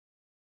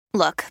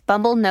Look,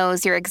 Bumble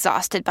knows you're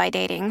exhausted by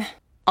dating.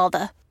 All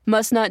the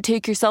must not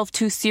take yourself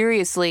too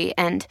seriously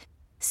and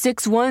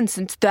 6'1"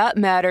 since that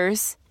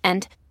matters.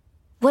 And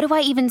what do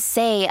I even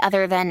say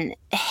other than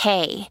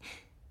hey?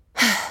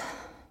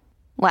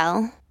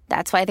 Well,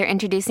 that's why they're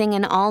introducing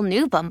an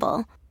all-new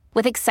Bumble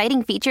with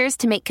exciting features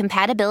to make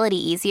compatibility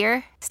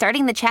easier,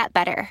 starting the chat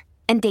better,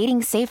 and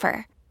dating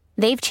safer.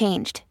 They've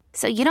changed,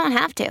 so you don't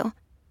have to.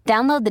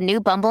 Download the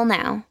new Bumble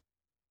now.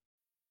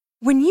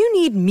 When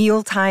you need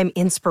mealtime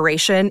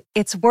inspiration,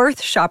 it's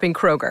worth shopping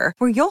Kroger,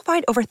 where you'll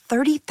find over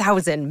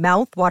 30,000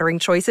 mouth-watering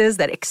choices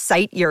that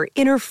excite your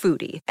inner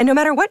foodie. And no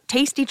matter what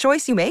tasty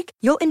choice you make,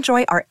 you'll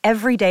enjoy our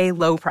everyday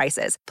low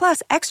prices,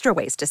 plus extra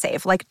ways to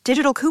save, like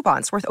digital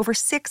coupons worth over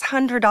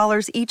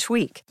 $600 each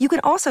week. You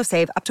can also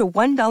save up to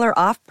 $1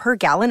 off per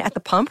gallon at the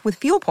pump with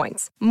fuel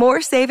points.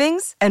 More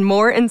savings and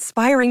more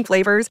inspiring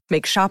flavors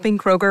make shopping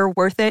Kroger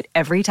worth it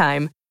every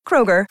time.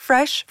 Kroger,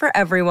 fresh for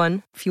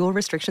everyone. Fuel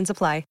restrictions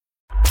apply.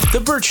 The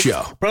Burt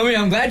Show. Romeo,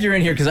 I'm glad you're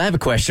in here because I have a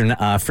question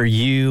for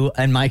you,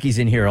 and Mikey's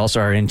in here, also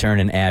our intern,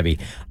 and Abby.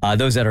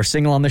 Those that are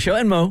single on the show,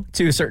 and Mo,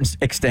 to a certain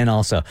extent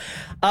also.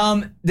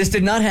 This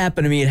did not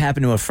happen to me. It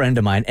happened to a friend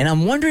of mine, and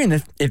I'm wondering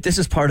if this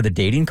is part of the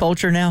dating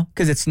culture now,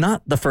 because it's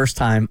not the first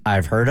time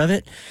I've heard of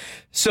it.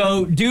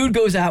 So, dude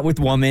goes out with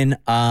woman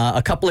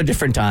a couple of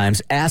different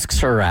times, asks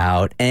her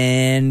out,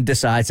 and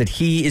decides that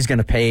he is going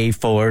to pay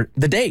for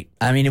the date.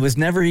 I mean, it was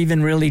never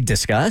even really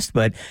discussed,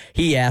 but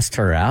he asked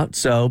her out,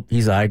 so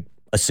he's like,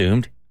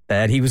 assumed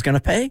that he was going to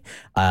pay.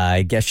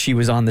 I guess she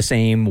was on the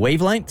same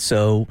wavelength.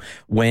 So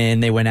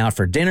when they went out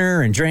for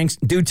dinner and drinks,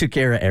 dude took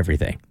care of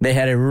everything. They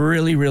had a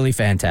really, really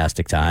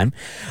fantastic time.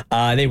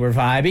 They were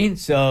vibing.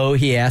 So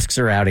he asks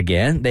her out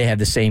again. They have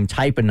the same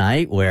type of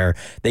night where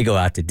they go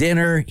out to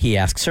dinner. He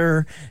asks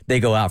her.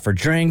 They go out for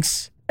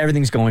drinks.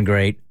 Everything's going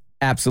great.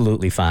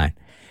 Absolutely fine.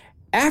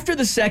 After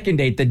the second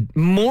date, the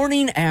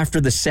morning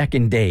after the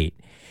second date,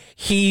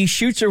 he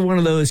shoots her one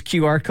of those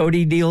QR code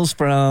deals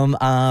from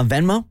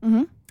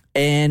Venmo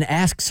and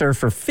asks her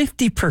for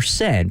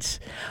 50%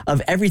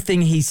 of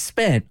everything he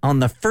spent on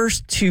the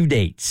first 2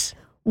 dates.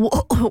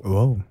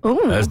 Whoa.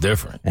 That's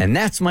different. And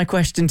that's my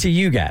question to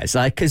you guys,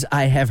 because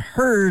I have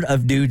heard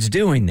of dudes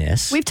doing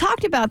this. We've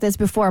talked about this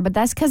before, but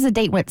that's because the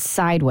date went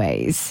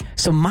sideways.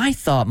 So my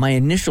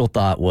initial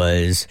thought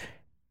was,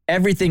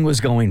 everything was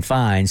going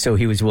fine, so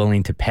he was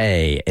willing to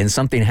pay. And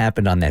something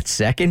happened on that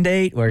second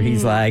date where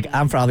he's like,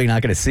 I'm probably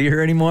not going to see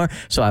her anymore,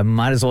 so I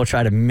might as well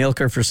try to milk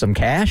her for some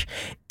cash.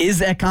 Is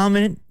that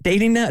common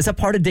dating now? Is that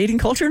part of dating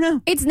culture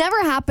now? It's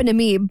never happened to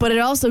me, but it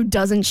also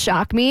doesn't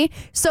shock me.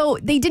 So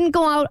they didn't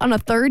go out on a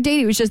third date.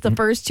 It was just the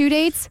first 2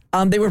 dates.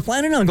 They were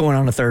planning on going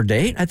on a third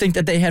date. I think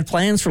that they had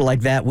plans for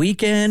like that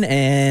weekend,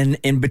 and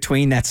in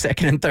between that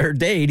second and third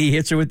date, he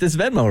hits her with this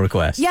Venmo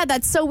request. Yeah,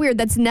 that's so weird.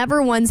 That's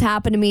never once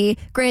happened to me.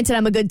 Granted,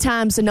 I'm a good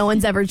time, so no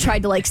one's ever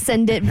tried to like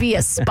send it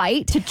via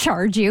spite to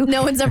charge you.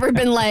 No one's ever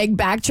been like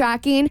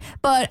backtracking,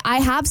 but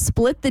I have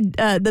split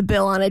the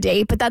bill on a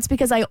date, but that's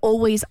because I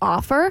always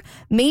offer.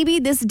 Maybe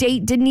this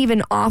date didn't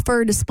even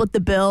offer to split the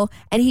bill,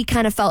 and he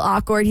kind of felt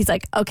awkward. He's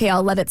like, okay,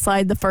 I'll let it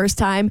slide the first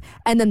time.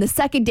 And then the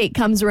second date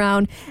comes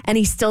around, and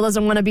he still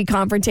doesn't want to be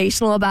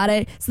confrontational about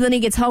it. So then he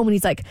gets home, and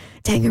he's like,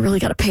 dang, I really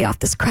got to pay off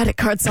this credit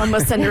card, so I'm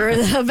going to send her a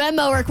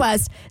Venmo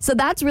request. So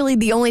that's really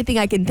the only thing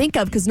I can think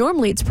of, because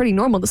normally it's pretty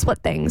normal to split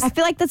things. I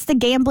feel like that's the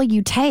gamble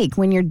you take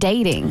when you're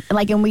dating.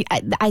 Like, and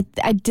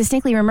I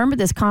distinctly remember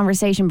this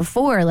conversation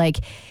before, like,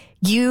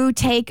 you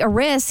take a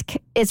risk.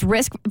 It's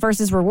risk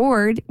versus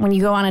reward. When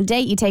you go on a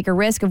date, you take a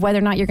risk of whether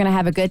or not you're going to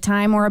have a good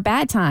time or a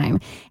bad time.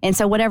 And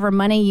so whatever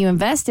money you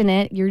invest in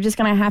it, you're just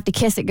going to have to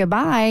kiss it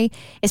goodbye,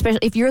 especially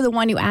if you're the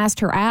one who asked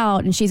her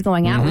out and she's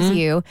going out with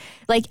you.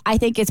 Like, I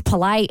think it's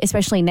polite,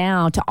 especially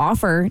now, to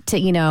offer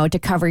to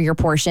cover your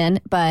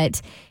portion.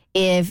 But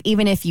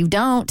even if you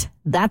don't,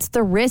 that's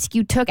the risk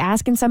you took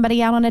asking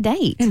somebody out on a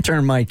date.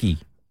 Intern Mikey.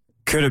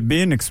 Could it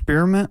be an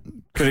experiment?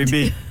 Could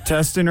he be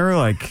testing her?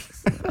 Like,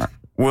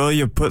 will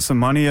you put some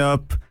money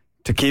up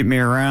to keep me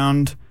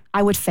around?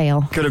 I would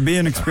fail. Could it be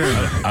an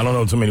experiment? I don't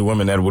know too many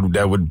women that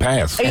would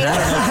pass. And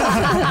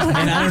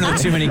I don't know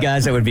too many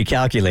guys that would be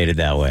calculated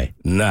that way.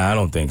 Nah, I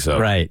don't think so.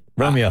 Right.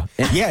 Romeo.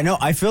 Yeah, no,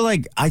 I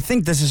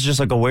think this is just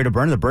like a way to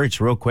burn the bridge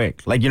real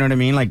quick. Like, you know what I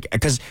mean? Like,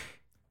 because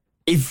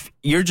if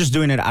you're just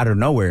doing it out of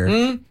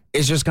nowhere,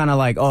 it's just kind of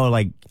like, oh,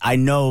 like, I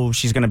know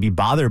she's going to be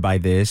bothered by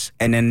this.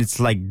 And then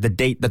it's like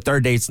the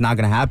third date's not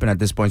going to happen at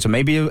this point. So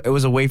maybe it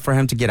was a way for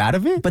him to get out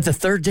of it. But the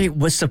third date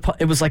was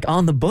like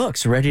on the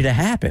books, ready to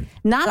happen.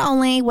 Not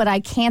only would I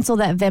cancel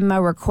that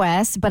Venmo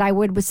request, but I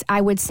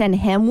would send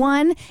him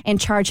one and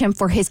charge him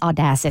for his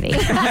audacity.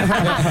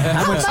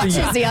 How much is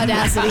the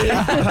audacity?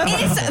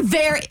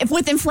 It's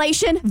with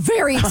inflation,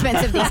 very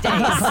expensive these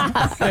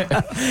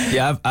days.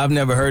 Yeah, I've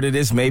never heard of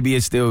this. Maybe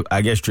it's still,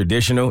 I guess,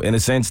 traditional in a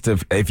sense to,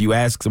 if you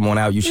ask someone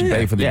out, you should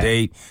pay for the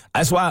date.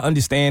 That's why I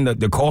understand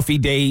the coffee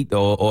date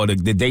or the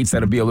dates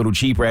that'll be a little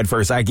cheaper at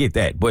first. I get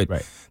that. But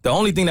the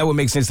only thing that would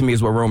make sense to me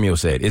is what Romeo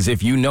said, is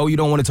if you know you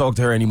don't want to talk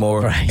to her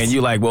anymore and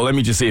you're like, well, let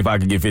me just see if I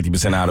can get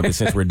 50% out of it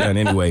since we're done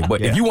anyway.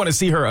 But if you want to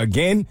see her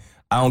again,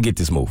 I don't get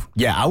this move.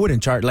 Yeah, I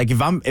wouldn't charge. Like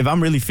if I'm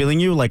really feeling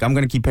you, like I'm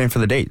gonna keep paying for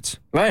the dates.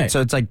 Right.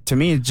 So it's like to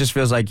me, it just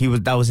feels like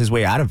that was his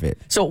way out of it.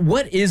 So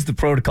what is the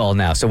protocol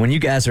now? So when you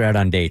guys are out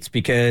on dates,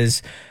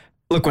 because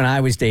look, when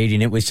I was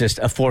dating, it was just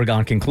a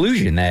foregone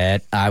conclusion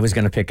that I was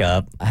going to pick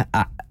up.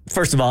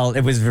 First of all,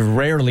 it was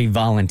rarely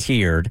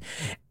volunteered.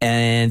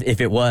 And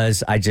if it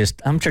was,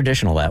 I'm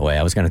traditional that way.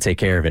 I was going to take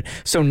care of it.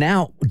 So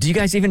now, do you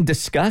guys even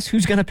discuss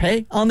who's going to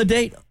pay on the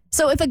date?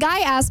 So if a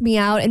guy asks me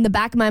out, in the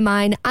back of my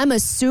mind, I'm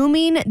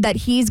assuming that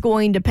he's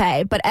going to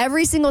pay. But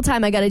every single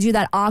time I got to do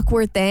that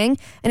awkward thing,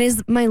 and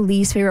it's my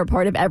least favorite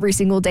part of every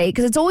single date,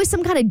 because it's always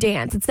some kind of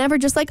dance. It's never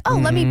just like, oh,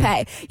 let me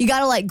pay. You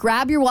got to like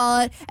grab your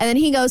wallet, and then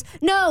he goes,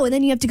 no. And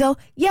then you have to go,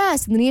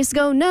 yes. And then he has to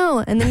go,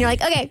 no. And then you're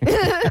like, okay.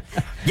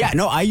 Yeah,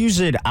 no, I use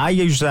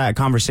that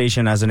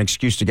conversation as an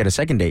excuse to get a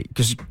second date.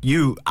 Because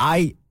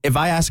if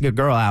I ask a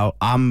girl out,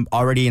 I'm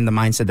already in the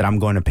mindset that I'm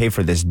going to pay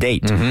for this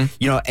date.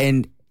 You know,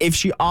 and if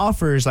she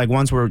offers, like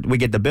once we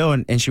get the bill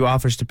and she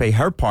offers to pay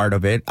her part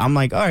of it, I'm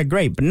like, all right,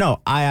 great. But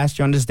no, I asked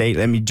you on this date.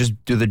 Let me just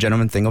do the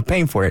gentleman thing of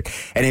paying for it.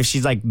 And if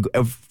she's like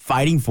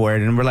fighting for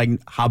it and we're like,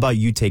 how about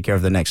you take care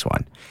of the next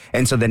one?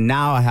 And so then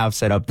now I have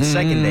set up the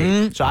second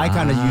date. So I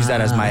kind of use that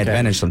as my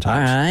advantage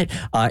sometimes.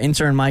 All right.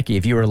 Intern Mikey,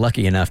 if you were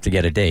lucky enough to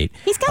get a date.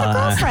 He's got a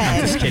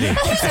girlfriend. Just kidding.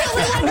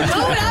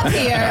 Going up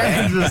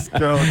here.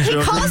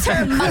 He calls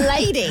her my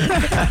lady.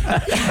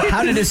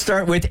 How did it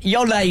start with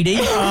your lady?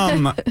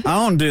 I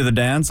don't do the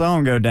dance. I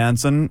don't go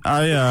dancing.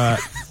 I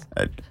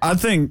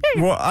think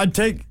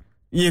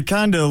you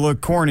kind of look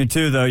corny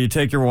too, though. You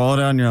take your wallet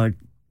out and you're like,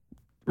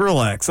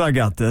 relax, I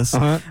got this.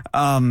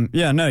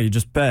 Yeah, no, you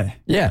just pay.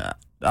 Yeah.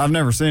 I've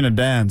never seen a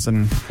dance,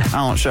 and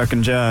I don't shuck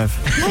and jive.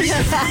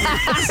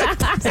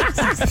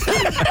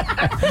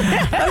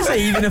 I would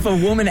say even if a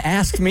woman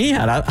asked me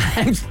out,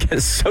 I'm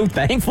so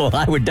thankful.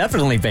 I would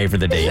definitely pay for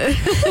the date.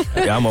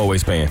 Yeah, I'm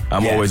always paying.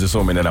 I'm always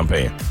assuming that I'm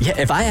paying. Yeah,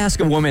 if I ask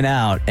a woman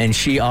out and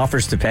she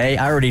offers to pay,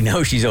 I already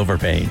know she's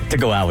overpaying to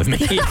go out with me.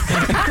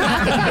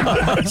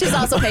 She's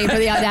also paying for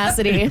the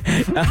audacity.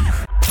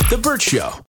 The Burt Show.